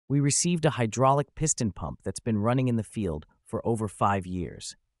We received a hydraulic piston pump that's been running in the field for over 5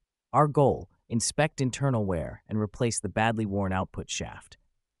 years. Our goal, inspect internal wear and replace the badly worn output shaft.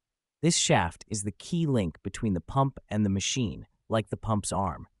 This shaft is the key link between the pump and the machine, like the pump's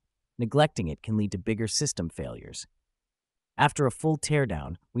arm. Neglecting it can lead to bigger system failures. After a full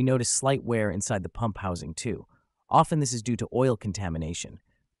teardown, we notice slight wear inside the pump housing too. Often this is due to oil contamination,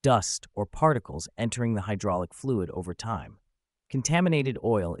 dust, or particles entering the hydraulic fluid over time. Contaminated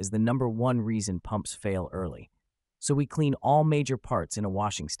oil is the #1 reason pumps fail early. So we clean all major parts in a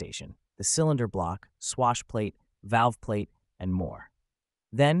washing station: the cylinder block, swash plate, valve plate, and more.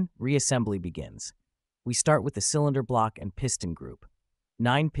 Then, reassembly begins. We start with the cylinder block and piston group.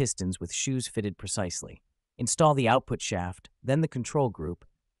 9 pistons with shoes fitted precisely. Install the output shaft, then the control group,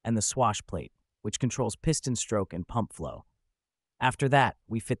 and the swash plate, which controls piston stroke and pump flow. After that,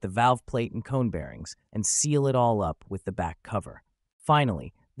 we fit the valve plate and cone bearings and seal it all up with the back cover.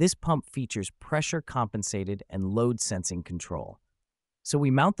 Finally, this pump features pressure-compensated and load-sensing control. So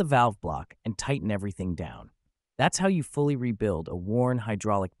we mount the valve block and tighten everything down. That's how you fully rebuild a worn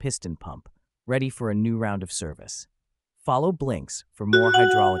hydraulic piston pump, ready for a new round of service. Follow Blince for more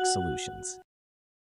hydraulic solutions.